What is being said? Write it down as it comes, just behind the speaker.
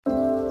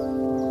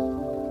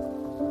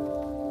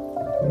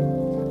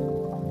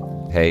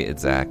Hey,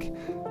 it's Zach.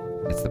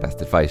 It's the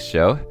Best Advice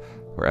Show,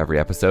 where every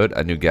episode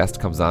a new guest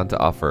comes on to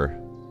offer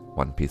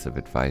one piece of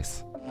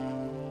advice.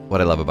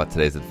 What I love about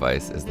today's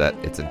advice is that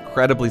it's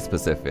incredibly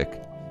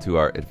specific to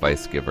our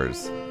advice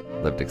giver's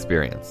lived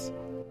experience.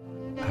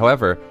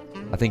 However,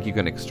 I think you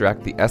can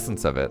extract the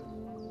essence of it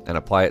and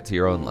apply it to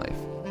your own life,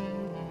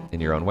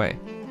 in your own way.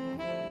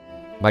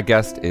 My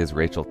guest is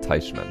Rachel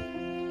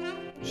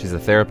Teichman. She's a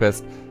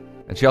therapist,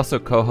 and she also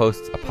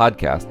co-hosts a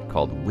podcast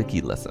called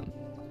Wiki Listen,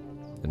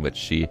 in which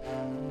she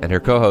and her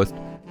co-host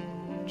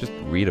just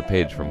read a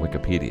page from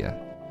Wikipedia.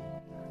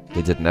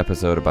 They did an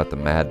episode about the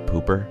Mad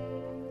Pooper.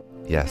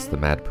 Yes, the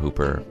Mad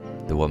Pooper,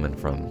 the woman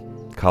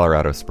from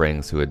Colorado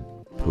Springs who would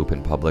poop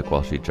in public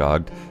while she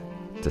jogged,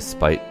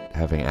 despite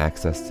having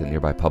access to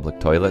nearby public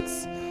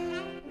toilets.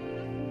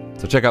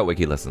 So check out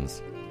Wiki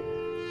Listens.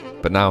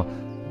 But now,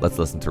 let's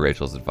listen to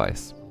Rachel's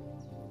advice.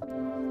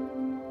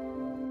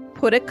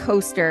 Put a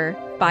coaster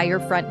by your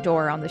front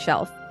door on the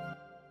shelf.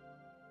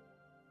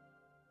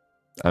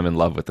 I'm in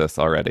love with this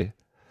already.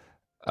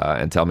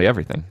 And tell me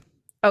everything.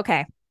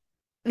 Okay.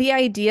 The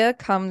idea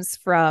comes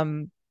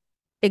from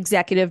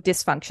executive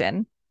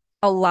dysfunction.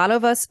 A lot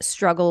of us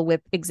struggle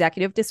with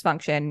executive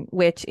dysfunction,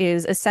 which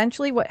is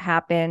essentially what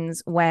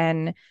happens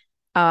when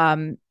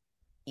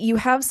you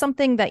have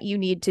something that you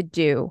need to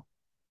do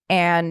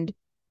and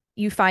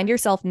you find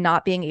yourself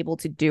not being able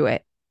to do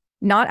it.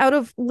 Not out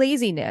of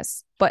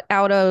laziness, but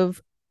out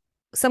of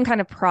some kind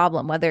of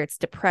problem, whether it's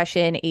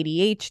depression,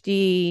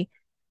 ADHD,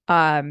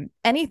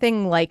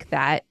 anything like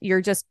that.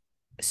 You're just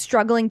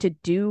struggling to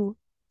do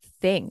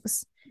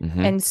things. Mm-hmm.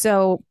 And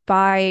so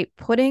by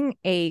putting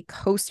a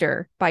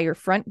coaster by your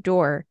front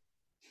door,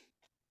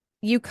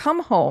 you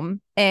come home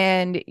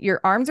and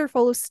your arms are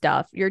full of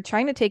stuff. You're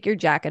trying to take your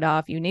jacket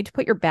off. You need to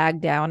put your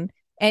bag down.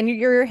 And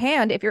your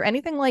hand, if you're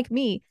anything like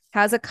me,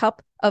 has a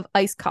cup of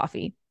iced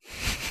coffee.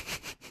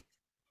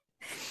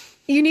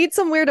 You need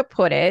somewhere to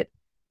put it.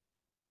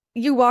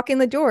 You walk in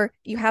the door.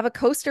 You have a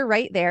coaster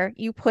right there.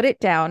 You put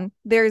it down.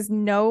 There's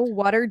no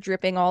water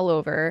dripping all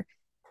over.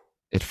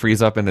 It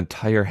frees up an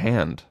entire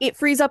hand.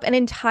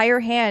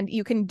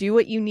 You can do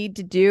what you need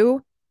to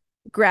do,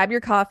 grab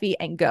your coffee,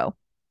 and go.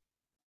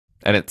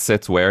 And it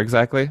sits where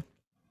exactly?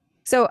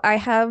 So I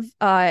have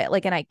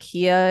like an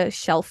IKEA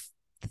shelf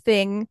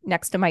thing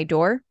next to my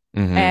door.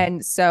 Mm-hmm.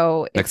 And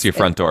so next to your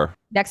front door.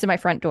 Next to my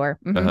front door.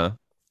 Mm-hmm. Uh-huh.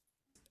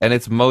 And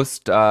it's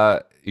most,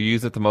 you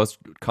use it the most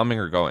coming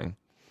or going?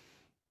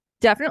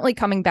 Definitely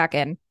coming back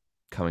in.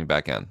 Coming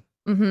back in.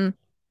 Mm-hmm.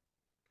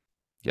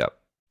 Yep.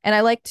 And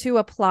I like to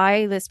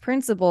apply this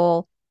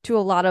principle to a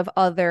lot of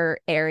other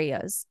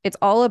areas. It's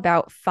all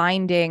about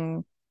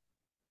finding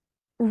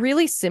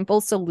really simple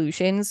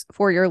solutions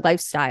for your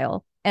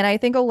lifestyle. And I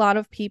think a lot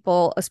of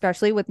people,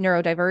 especially with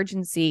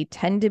neurodivergency,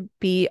 tend to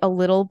be a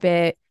little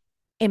bit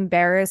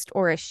embarrassed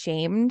or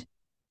ashamed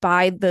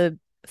by the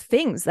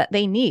things that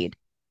they need.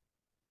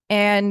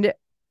 And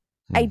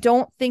I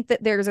don't think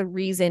that there's a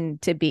reason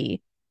to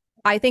be.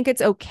 I think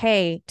it's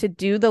okay to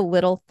do the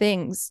little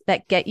things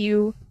that get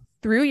you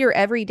through your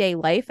everyday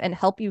life and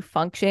help you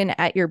function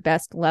at your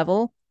best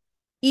level,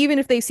 even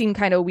if they seem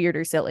kind of weird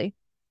or silly.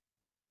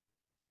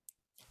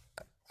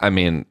 I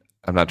mean,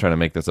 I'm not trying to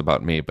make this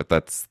about me, but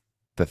that's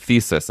the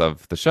thesis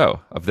of the show,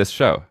 of this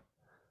show.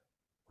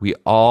 We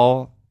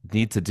all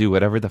need to do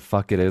whatever the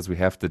fuck it is we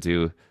have to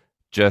do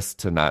just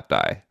to not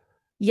die.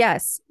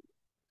 Yes.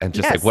 And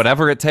just like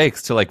whatever it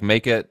takes to like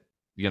make it,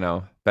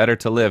 better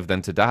to live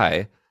than to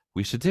die,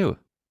 we should do.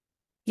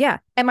 Yeah.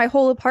 And my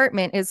whole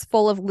apartment is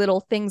full of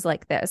little things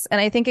like this. And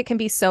I think it can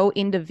be so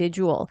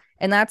individual.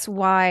 And that's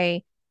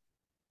why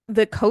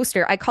the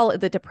coaster, I call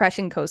it the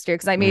depression coaster,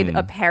 because I made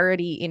a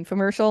parody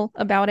infomercial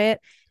about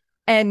it.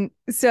 And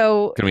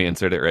so can we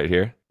insert it right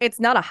here? It's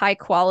not a high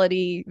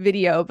quality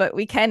video, but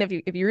we can if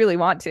you really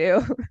want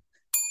to.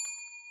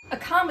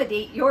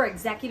 Accommodate your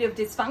executive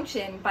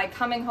dysfunction by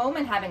coming home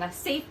and having a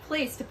safe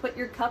place to put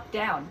your cup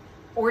down.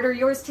 Order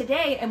yours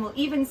today and we'll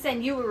even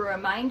send you a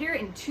reminder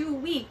in 2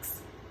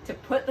 weeks to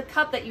put the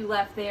cup that you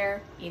left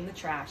there in the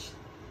trash.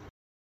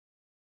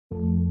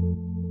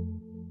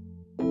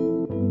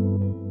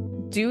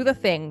 Do the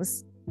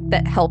things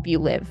that help you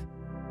live.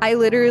 I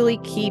literally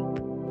keep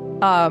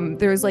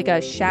there's like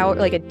a shower,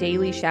 like a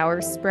daily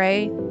shower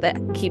spray that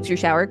keeps your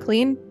shower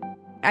clean.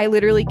 I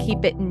literally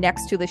keep it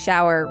next to the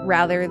shower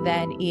rather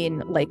than in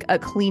like a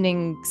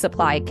cleaning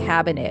supply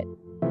cabinet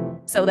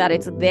so that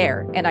it's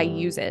there and I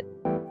use it.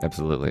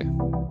 Absolutely.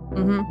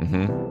 Mm-hmm.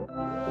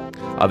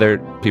 Mm-hmm. Other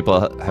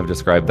people have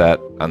described that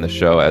on the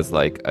show as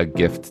like a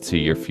gift to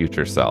your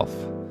future self.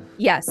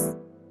 Yes.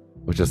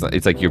 Which is,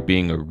 it's like you're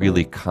being a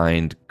really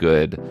kind,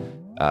 good,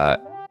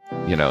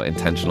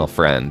 intentional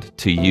friend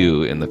to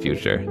you in the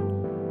future.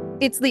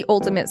 It's the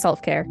ultimate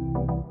self-care.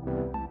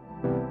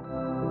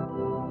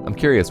 I'm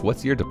curious,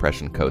 what's your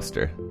depression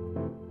coaster?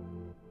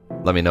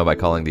 Let me know by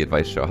calling the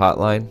Advice Show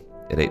hotline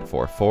at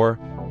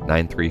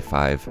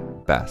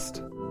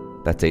 844-935-BEST.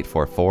 That's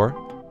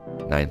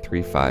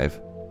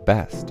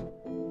 844-935-BEST.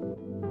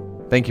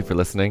 Thank you for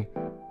listening.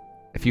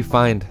 If you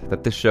find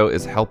that this show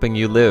is helping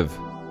you live,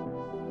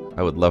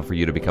 I would love for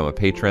you to become a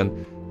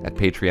patron at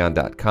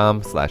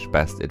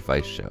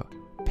patreon.com/bestadviceshow.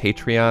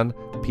 Patreon,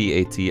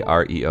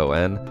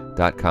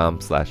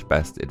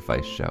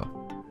 patreon.com/bestadviceshow.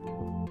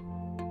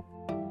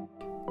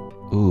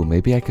 Ooh,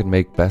 maybe I could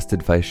make Best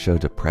Advice Show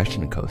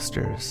depression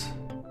coasters.